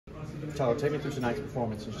Tyler, take me through tonight's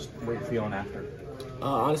performance and just what you're feeling after.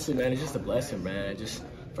 Honestly, man, it's just a blessing, man. Just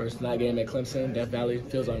first night game at Clemson, Death Valley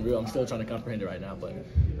feels unreal. I'm still trying to comprehend it right now, but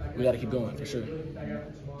we got to keep going for sure.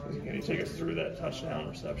 Can you take us through that touchdown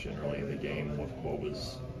reception early in the game? What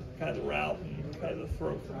was kind of the route and kind of the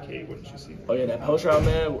throw from Cade? What did you see? Oh, yeah, that post route,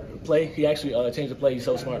 man, play, he actually changed the play. He's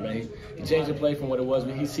so smart, man. He changed the play from what it was.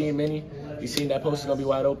 He's seen many. He's seen that post is going to be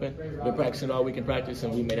wide open. We've been practicing all week in practice,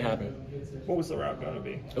 and we made it happen. What was the route going to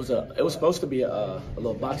be? It was supposed to be a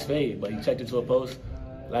little box fade, but he checked it to a post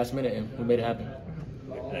last minute, and we made it happen.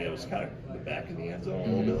 And it was kind of the back of the end zone a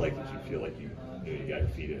little bit. Like, did you feel like you knew you got your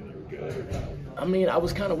feet in and you were good? I mean, I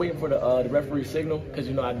was kind of waiting for the referee signal because,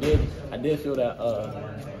 you know, I did feel that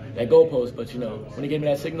that goalpost, but, you know, when he gave me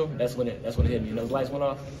that signal, that's when it hit me. You know, the lights went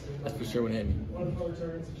off. That's for sure when it hit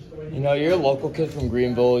me. You know, you're a local kid from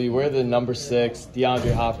Greenville. You wear the number 6.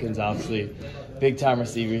 DeAndre Hopkins, obviously, big-time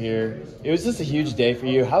receiver here. It was just a huge day for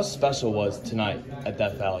you. How special was tonight at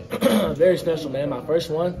Death Valley? Very special, man. My first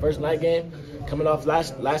night game, coming off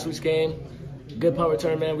last week's game. Good punt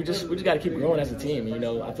return, man. We just got to keep growing as a team. You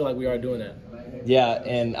know, I feel like we are doing that. Yeah,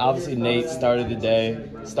 and obviously Nate started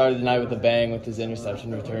the night with a bang with his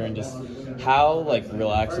interception return. Just how, like,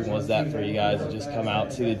 relaxing was that for you guys to just come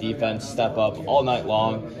out, see the defense step up all night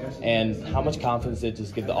long, and how much confidence did it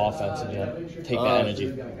just give the offense and, you know, take that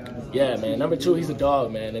energy? Yeah, man. Number 2, he's a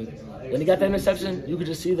dog, man. And when he got that interception, you could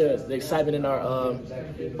just see the excitement in our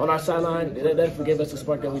on our sideline. That definitely gave us the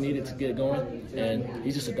spark that we needed to get going. And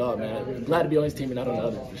he's just a dog, man. I'm glad to be on his team and not on the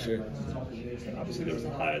other, for sure. Obviously, there was the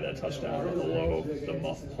high of that touchdown, or the low, the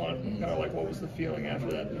muff punt. Kind of like, what was the feeling after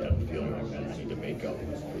that? You had the feeling like, man, I need to make up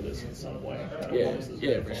for this in some way.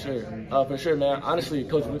 Yeah, for sure. For sure, man. Honestly,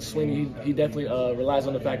 Coach Sweeney, he definitely relies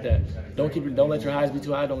on the fact that don't let your highs be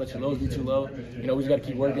too high, don't let your lows be too low. You know, we just got to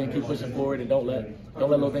keep working, keep pushing forward, and don't let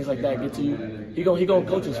little things like that get to you. He gonna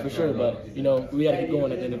coach us for sure, but you know, we got to keep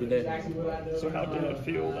going at the end of the day. So how did it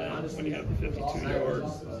feel then when you have the 52-yard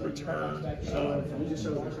return?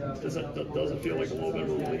 Does it feel like a little bit of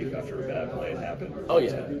relief after a bad play had happened? Oh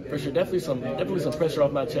yeah, for sure. Definitely some pressure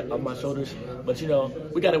off my shoulders. But you know,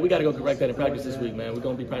 we gotta go correct that in practice this week, man. We're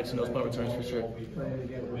gonna be practicing those punt returns for sure.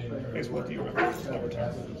 What do you remember from punt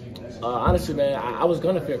return? Honestly, man, I was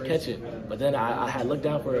gonna fair catch it, but then I had looked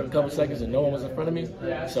down for a couple seconds and no one was in front of me.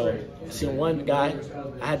 So seeing one guy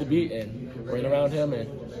I had to beat and ran around him and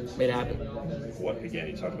made it happen. Again,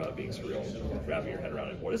 you talk about being surreal, wrapping your head around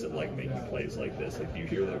it. What is it like making plays like this? Like, do you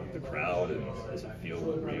hear the crowd, and does it feel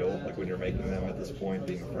real? Like when you're making them at this point,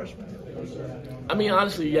 being a freshman? I mean,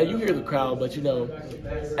 honestly, yeah, you hear the crowd, but you know, at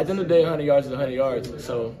the end of the day, 100 yards is 100 yards.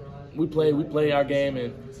 So we play our game,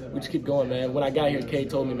 and we just keep going, man. When I got here, Cade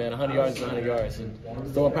told me, man, 100 yards is 100 yards, and the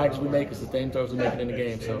throwing practice we make is the same throws we make in the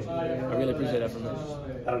game. So I really appreciate that from him.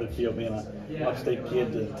 How did it feel being an upstate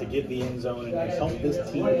kid to get the end zone and help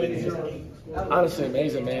this team win this game? Honestly,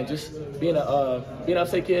 amazing, man. Just being an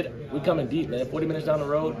upstate kid, we coming deep, man. 40 minutes down the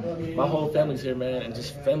road, my whole family's here, man, and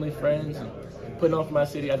just family, friends, and putting on for my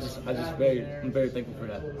city. I'm very thankful for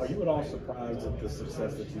that. Are you at all surprised at the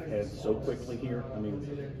success that you've had so quickly here? I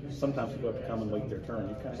mean, sometimes people have to come and wait their turn.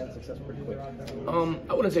 You've kind of had success pretty quick.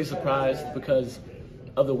 I wouldn't say surprised because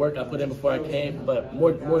of the work I put in before I came, but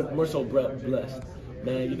more so blessed.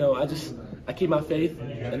 Man, you know, I keep my faith,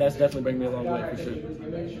 and that's definitely bringing me a long way for sure.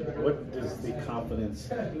 What does the confidence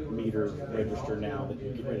meter register now that you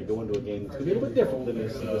get ready to go into a game that's going to be a little bit different than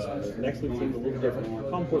this one? Next week's going to be a little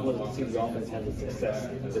different. How important was it to see the offense have the success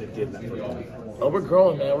that it did in that first game? Oh, we're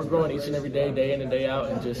growing, man. We're growing each and every day, day in and day out,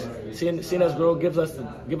 and just seeing us grow gives us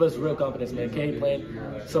real confidence, man. Cade playing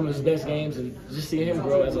some of his best games, and just seeing him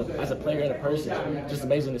grow as a player and a person, just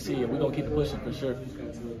amazing to see. And we're gonna keep it pushing for sure.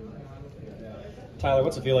 Tyler,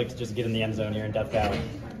 what's it feel like to just get in the end zone here in Death Valley?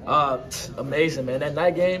 Amazing, man. That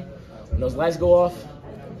night game, when those lights go off,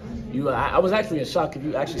 I was actually in shock if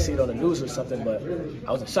you actually see it on the news or something, but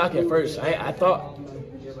I was in shock at first. I thought,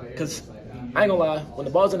 because I ain't gonna lie, when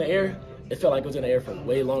the ball's in the air, it felt like it was in the air for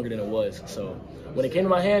way longer than it was. So when it came to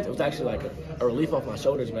my hands, it was actually like a relief off my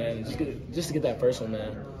shoulders, man. Just to get that first one,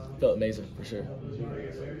 man, felt amazing for sure.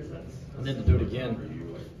 And then to do it again,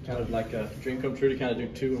 kind of like a dream come true to kind of do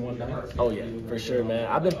 2 in one night. Oh yeah, for sure, man.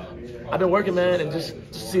 I've been working, man, and just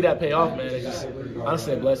to see that pay off, man, it's just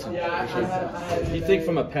honestly a blessing for sure. Do you think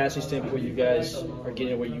from a passing standpoint you guys are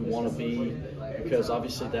getting where you want to be? Because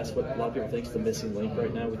obviously that's what a lot of people think is the missing link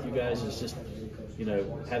right now with you guys, is just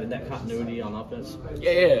having that continuity on offense?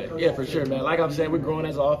 Yeah, for sure, man. Like I'm saying, we're growing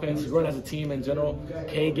as an offense, we're growing as a team in general.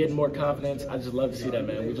 Kay getting more confidence. I just love to see that,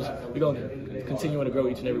 man. We're going to continue to grow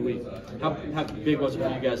each and every week. How big was it for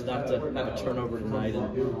you guys not to have a turnover tonight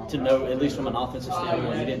and to know, at least from an offensive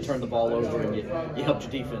standpoint, you didn't turn the ball over and you helped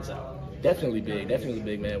your defense out? Definitely big,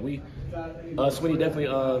 man. Sweeney definitely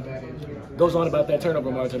goes on about that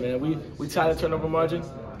turnover margin, man. We tie the turnover margin,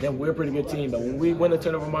 then we're a pretty good team. But when we win the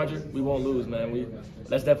turnover margin, we won't lose, man.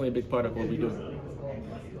 That's definitely a big part of what we do.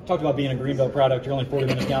 Talked about being a Greenville product. You're only 40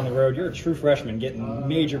 minutes down the road. You're a true freshman getting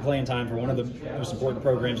major playing time for one of the most important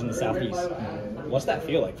programs in the Southeast. What's that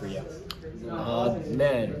feel like for you?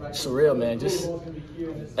 Man, surreal, man.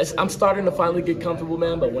 I'm starting to finally get comfortable,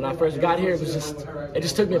 man. But when I first got here, it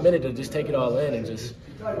just took me a minute to just take it all in and just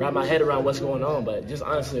wrap my head around what's going on. But just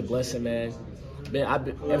honestly a blessing, man.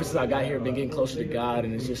 Ever since I got here, I've been getting closer to God,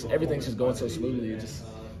 and everything's just going so smoothly. It just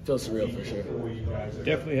feels surreal for sure.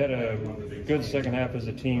 Definitely had a good second half as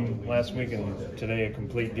a team last week, and today a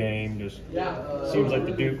complete game. Just seems like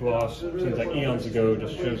the Duke loss seems like eons ago.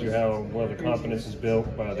 Just shows you how well the confidence is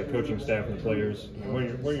built by the coaching staff and the players. What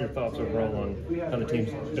are your thoughts overall on how the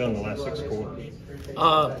team's done the last 6 quarters?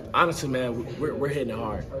 Honestly, man, we're hitting it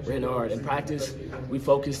hard. We're hitting it hard. In practice, we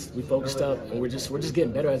focused up, and we're just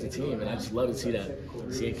getting better as a team. And I just love to see that.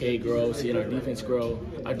 Seeing K grow, seeing our defense grow.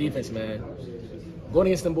 Our defense, man. Going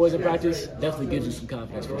against them boys in practice definitely gives you some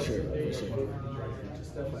confidence for sure.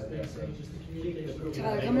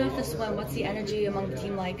 Tyler, coming off this win, what's the energy among the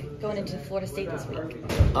team like going into Florida State this week?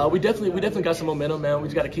 We definitely got some momentum, man. We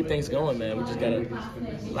just got to keep things going, man. We just got to,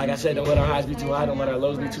 like I said, don't let our highs be too high, don't let our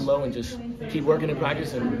lows be too low, and just keep working in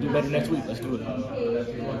practice and do better next week. Let's do it.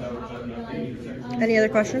 Any other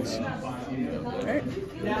questions? All right.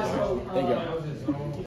 Thank you.